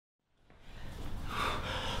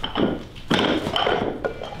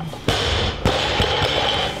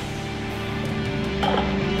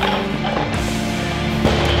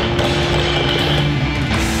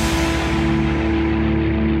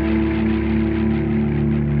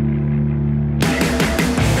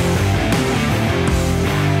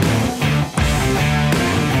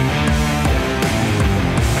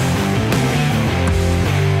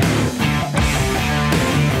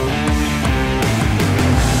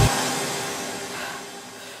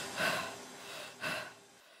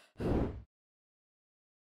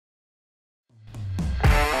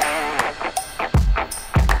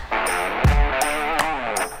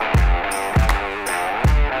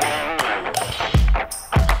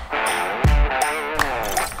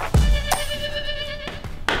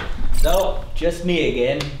just me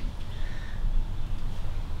again.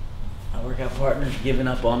 My workout partner's giving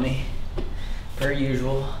up on me, per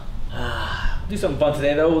usual. Do something fun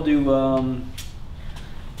today though. We'll do,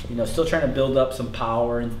 you know, still trying to build up some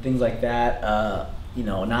power and things like that. You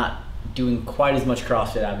know, not doing quite as much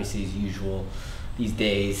CrossFit obviously as usual these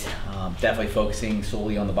days. Definitely focusing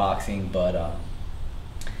solely on the boxing, but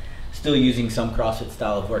still using some CrossFit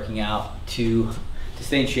style of working out to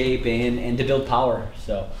stay in shape and to build power.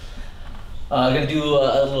 So gonna do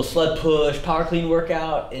a little sled push, power clean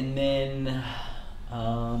workout, and then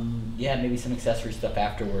yeah, maybe some accessory stuff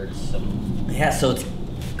afterwards. So yeah, so it's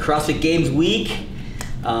CrossFit Games week.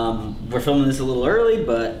 We're filming this a little early,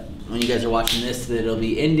 but when you guys are watching this, it'll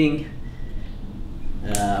be ending.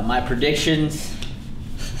 My predictions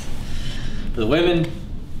for the women,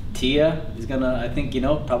 Tia is gonna, I think, you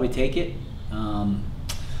know, probably take it.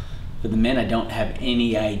 For the men, I don't have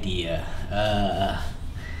any idea.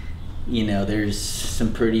 You know, there's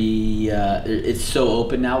some pretty, it's so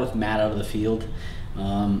open now with Matt out of the field.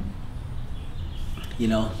 You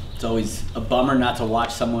know, it's always a bummer not to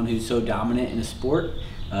watch someone who's so dominant in a sport.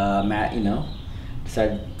 Matt, you know,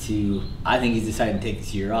 I think he's decided to take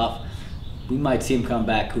this year off. We might see him come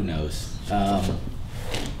back, who knows.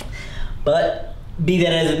 But be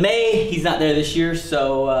that as it may, he's not there this year,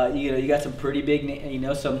 so you know, you got some pretty big, you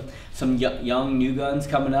know, some young new guns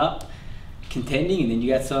coming up, contending, and then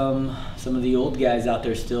you got some of the old guys out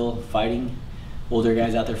there still fighting, older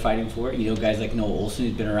guys out there fighting for it. You know, guys like Noah Olson,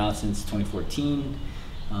 who's been around since 2014.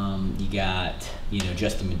 You got, you know,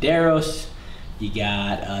 Justin Medeiros. You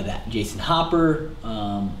got that Jason Hopper.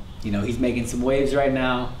 You know, he's making some waves right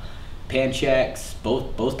now. Pancheks,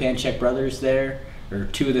 both Panchek brothers there, or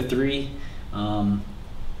two of the three.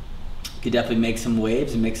 Could definitely make some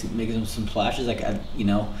waves and make some flashes. Like, you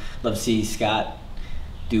know, love to see Scott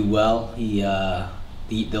do well. He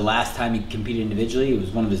the last time he competed individually, it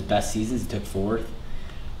was one of his best seasons. He took fourth.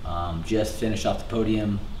 Just finished off the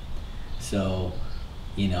podium. So,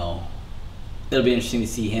 you know, it'll be interesting to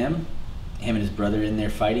see him and his brother in there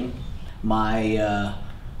fighting.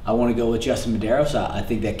 I want to go with Justin Medeiros. I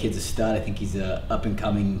think that kid's a stud. I think he's a up and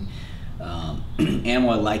coming animal.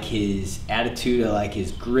 I like his attitude. I like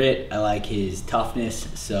his grit. I like his toughness.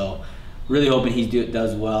 So really hoping he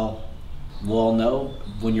does well. We'll all know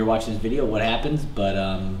when you're watching this video what happens, but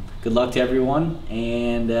good luck to everyone,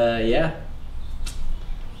 and yeah,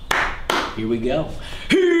 here we go.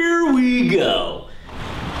 Here we go.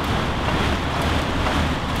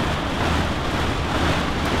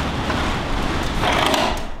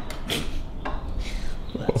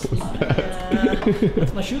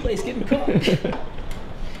 That's my shoelace getting caught.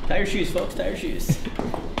 Tie your shoes, folks, tie your shoes.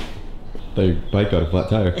 Your bike got a flat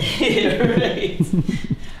tire. Yeah, right.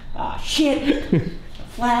 Ah, shit.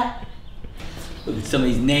 Flat. Look at some of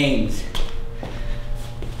these names.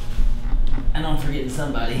 I know I'm forgetting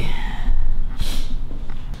somebody.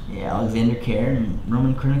 Yeah, Alexander Karen,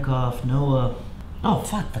 Roman Krinikov, Noah. Oh,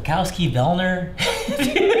 fuck, Bukowski, Vellner.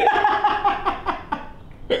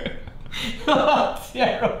 Oh,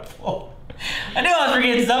 terrible. I knew I was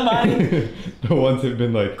forgetting somebody. The ones who've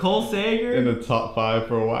been like Cole Sager in the top 5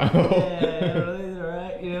 for a while. Yeah, all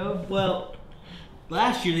right, you know. Well,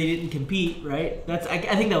 last year they didn't compete, right? I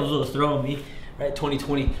think that was what was throwing me, right?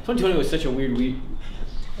 2020 was such a weird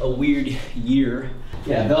year.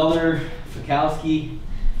 Yeah, Vellner, Bukowski.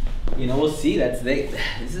 You know, we'll see. This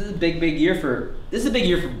is a big year for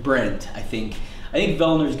Brent. I think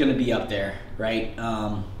Vellner's going to be up there, right?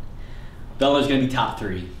 Vellner's going to be top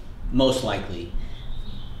 3. Most likely.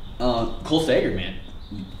 Cole Sager, man,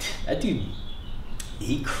 that dude,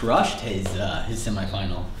 he crushed his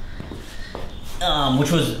semifinal,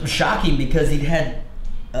 which was shocking because he'd had,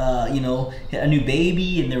 you know, a new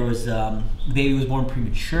baby, and there was the baby was born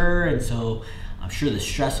premature, and so I'm sure the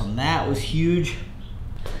stress on that was huge.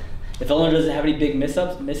 If Vellner doesn't have any big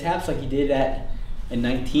mishaps like he did in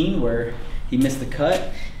 19, where he missed the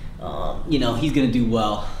cut, you know, he's gonna do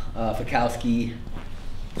well. Bukowski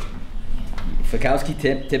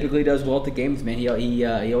typically does well at the games, man. He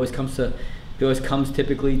always comes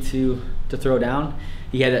typically to throw down.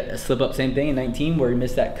 He had a slip up, same thing in 19 where he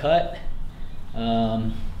missed that cut.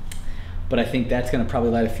 But I think that's gonna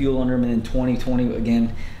probably light a fuel under him. And in 2020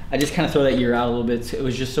 again, I just kind of throw that year out a little bit. It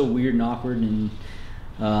was just so weird and awkward, and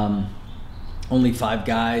only 5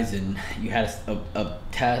 guys, and you had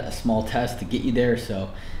a small test to get you there.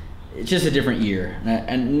 So it's just a different year,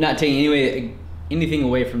 and not taking anything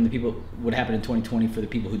away from the people what happened in 2020 for the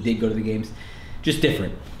people who did go to the games, just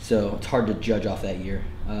different. So it's hard to judge off that year.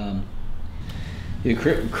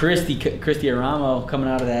 Christy Aramo coming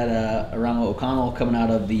out of that, Aramo O'Connell coming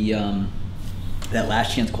out of the that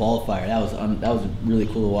last chance qualifier. That was really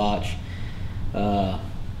cool to watch.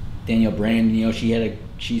 Danielle Brandon, you know,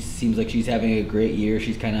 she seems like she's having a great year.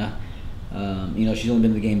 She's kind of, you know, she's only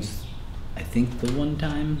been to the games, I think, the one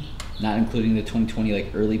time, not including the 2020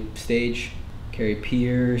 like early stage. Carrie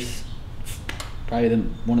Pierce, probably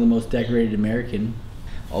one of the most decorated American.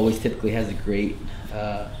 Always typically has a great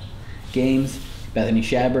games. Bethany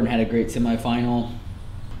Shadburn had a great semifinal.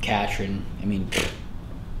 Katrin, I mean,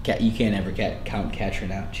 you can't ever count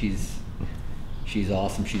Katrin out. She's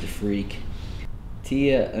awesome. She's a freak.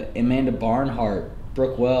 Tia, Amanda Barnhart,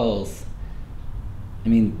 Brooke Wells. I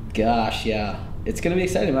mean, gosh, yeah, it's gonna be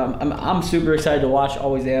exciting. I'm super excited to watch.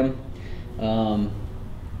 Always am.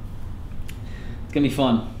 It's gonna be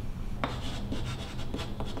fun.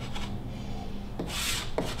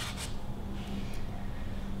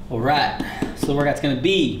 All right, so the workout's gonna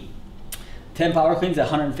be 10 power cleans at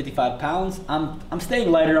 155 pounds. I'm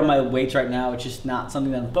staying lighter on my weights right now. It's just not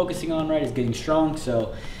something that I'm focusing on, right? It's getting strong,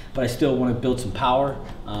 so, but I still want to build some power,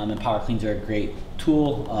 and power cleans are a great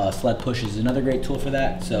tool. Sled push is another great tool for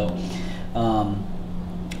that. So,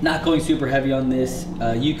 not going super heavy on this.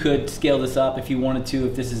 You could scale this up if you wanted to,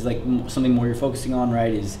 if this is like something more you're focusing on,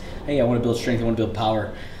 right? Is, hey, I want to build strength, I want to build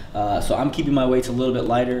power. So I'm keeping my weights a little bit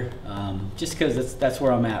lighter, just because that's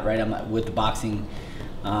where I'm at, right? I'm with the boxing.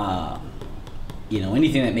 You know,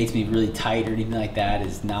 anything that makes me really tight or anything like that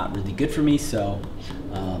is not really good for me. So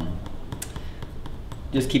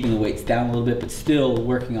just keeping the weights down a little bit, but still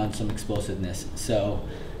working on some explosiveness. So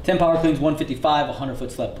 10 power cleans, 155,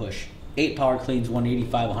 100-foot sled push. 8 power cleans,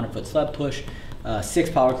 185, 100-foot sled push. 6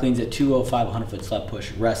 power cleans at 205, 100-foot sled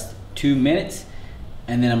push. Rest 2 minutes,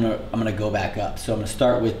 and then I'm gonna go back up. So I'm gonna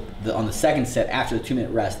start with on the second set after the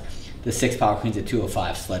 2-minute rest, the 6 power cleans at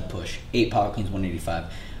 205 sled push. 8 power cleans,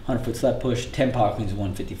 185. 100-foot sled push, 10 power cleans,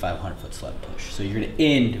 155, 100-foot sled push. So you're gonna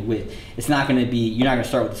end with, you're not gonna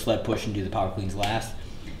start with the sled push and do the power cleans last.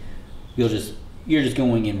 You're just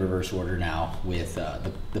going in reverse order now with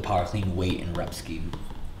the power clean weight and rep scheme.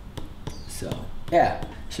 So yeah,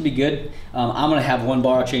 should be good. I'm gonna have one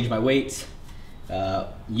bar, I'll change my weights.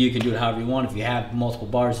 You can do it however you want. If you have multiple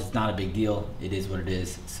bars, it's not a big deal. It is what it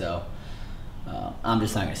is. So I'm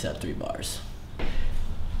just not gonna set up 3 bars.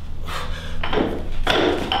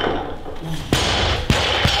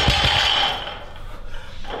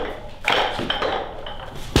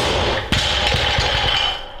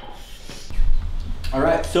 All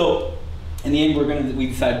right, so in the end, we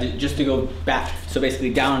decided just to go back, so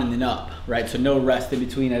basically down and then up, right? So no rest in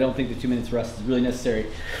between. I don't think the 2 minutes rest is really necessary.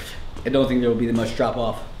 I don't think there will be much drop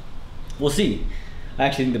off. We'll see. I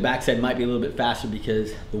actually think the backside might be a little bit faster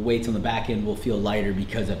because the weights on the back end will feel lighter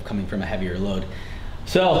because of coming from a heavier load.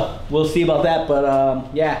 So we'll see about that,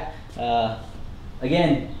 but yeah.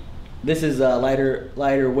 Again, this is a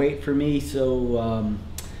lighter weight for me, so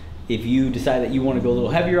if you decide that you want to go a little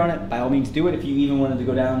heavier on it, by all means do it. If you even wanted to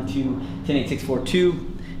go down to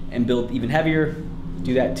 10.8642 and build even heavier,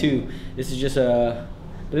 do that too. This is just but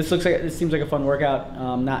this seems like a fun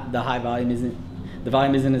workout. Not the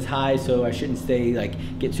volume isn't as high, so I shouldn't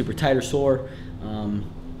get super tight or sore.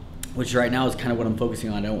 Which right now is kind of what I'm focusing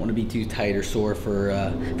on. I don't want to be too tight or sore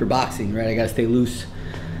for boxing, right? I gotta stay loose,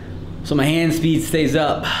 so my hand speed stays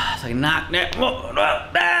up. So I can knock that.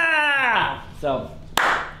 So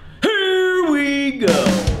here we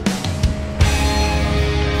go.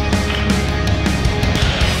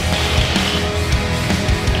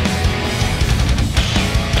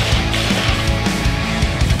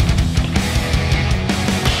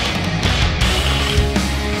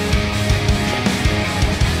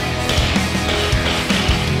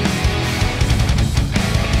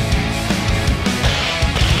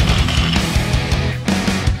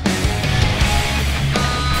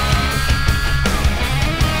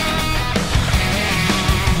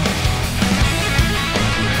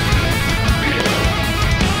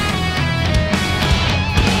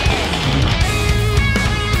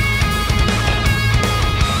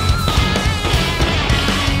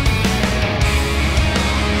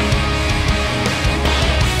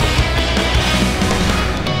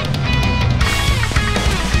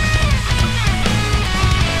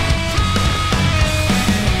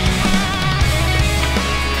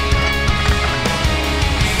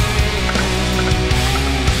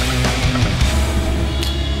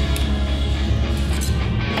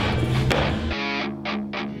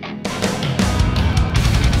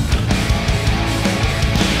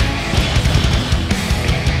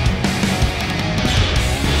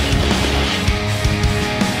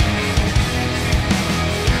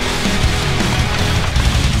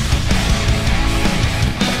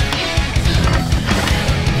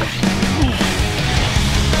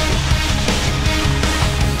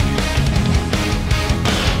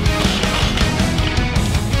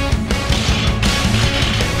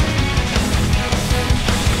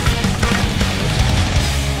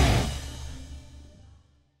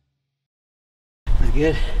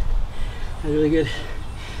 good. That was really good.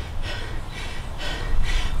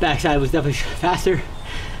 Backside was definitely faster,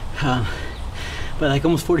 but like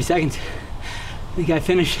almost 40 seconds. I think I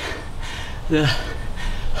finished the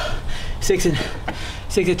 6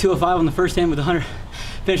 at 205 on the first end with 100.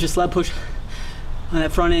 Finished the sled push on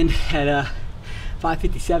that front end at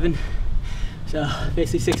 5:57. So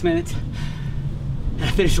basically 6 minutes. And I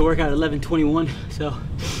finished the workout at 11:21. So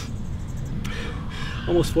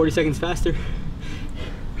almost 40 seconds faster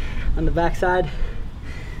on the backside.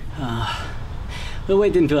 The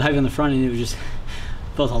weight didn't feel heavy on the front end. It was just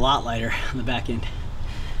felt a lot lighter on the back end.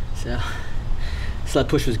 So sled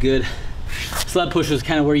push was good. Sled push was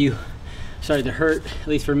kind of where you started to hurt, at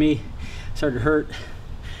least for me. Started to hurt.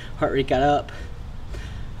 Heart rate got up.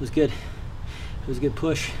 It was good. It was a good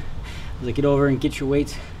push. I was like, get over and get your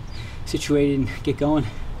weights situated and get going.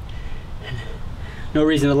 No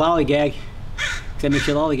reason to lollygag, because that makes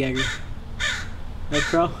you a lollyagger. Right,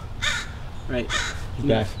 Crow? Right. He's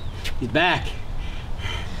back. He's back.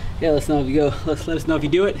 Yeah, let us know if you go. Let us know if you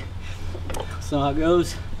do it. Let us know how it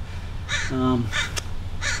goes.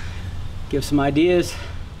 Give some ideas.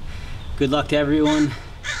 Good luck to everyone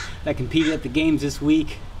that competed at the games this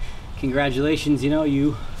week. Congratulations, you know,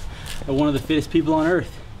 you are one of the fittest people on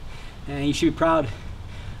earth. And you should be proud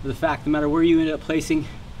of the fact, no matter where you ended up placing,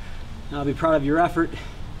 be proud of your effort.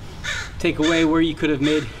 Take away where you could have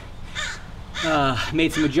made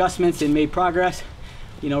some adjustments and made progress.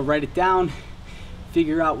 You know, write it down.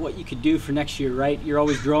 Figure out what you could do for next year, right? You're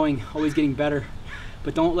always growing, always getting better.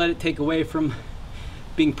 But don't let it take away from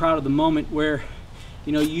being proud of the moment where,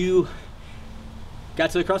 you know, you got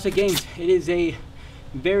to the CrossFit Games. It is a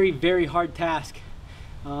very, very hard task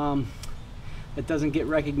that doesn't get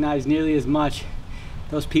recognized nearly as much.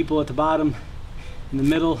 Those people at the bottom, in the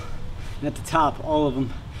middle, and at the top, all of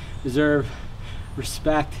them deserve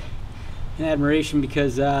respect and admiration,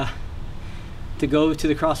 because to go to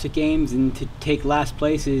the CrossFit Games and to take last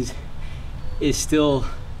place is still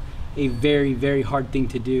a very, very hard thing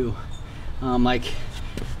to do. Like,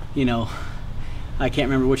 you know, I can't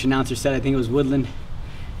remember which announcer said, I think it was Woodland,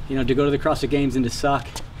 you know, to go to the CrossFit Games and to suck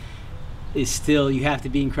is still, you have to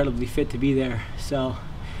be incredibly fit to be there. So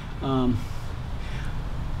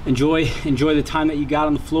enjoy the time that you got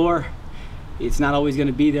on the floor. It's not always going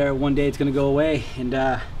to be there. One day it's going to go away, and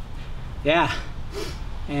yeah,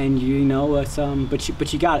 and you know it's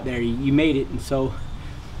but you got it there. You made it, and so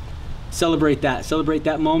celebrate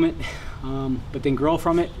that moment, but then grow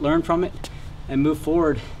from it, learn from it, and move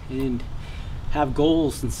forward and have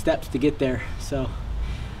goals and steps to get there. So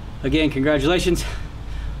again, congratulations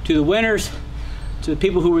to the winners, to the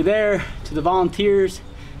people who were there, to the volunteers,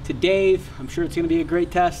 to Dave. I'm sure it's going to be a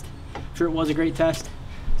great test. I'm sure it was a great test.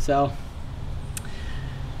 So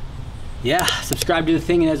yeah, subscribe to the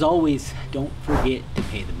thing, and as always, don't forget to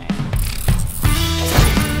pay the man.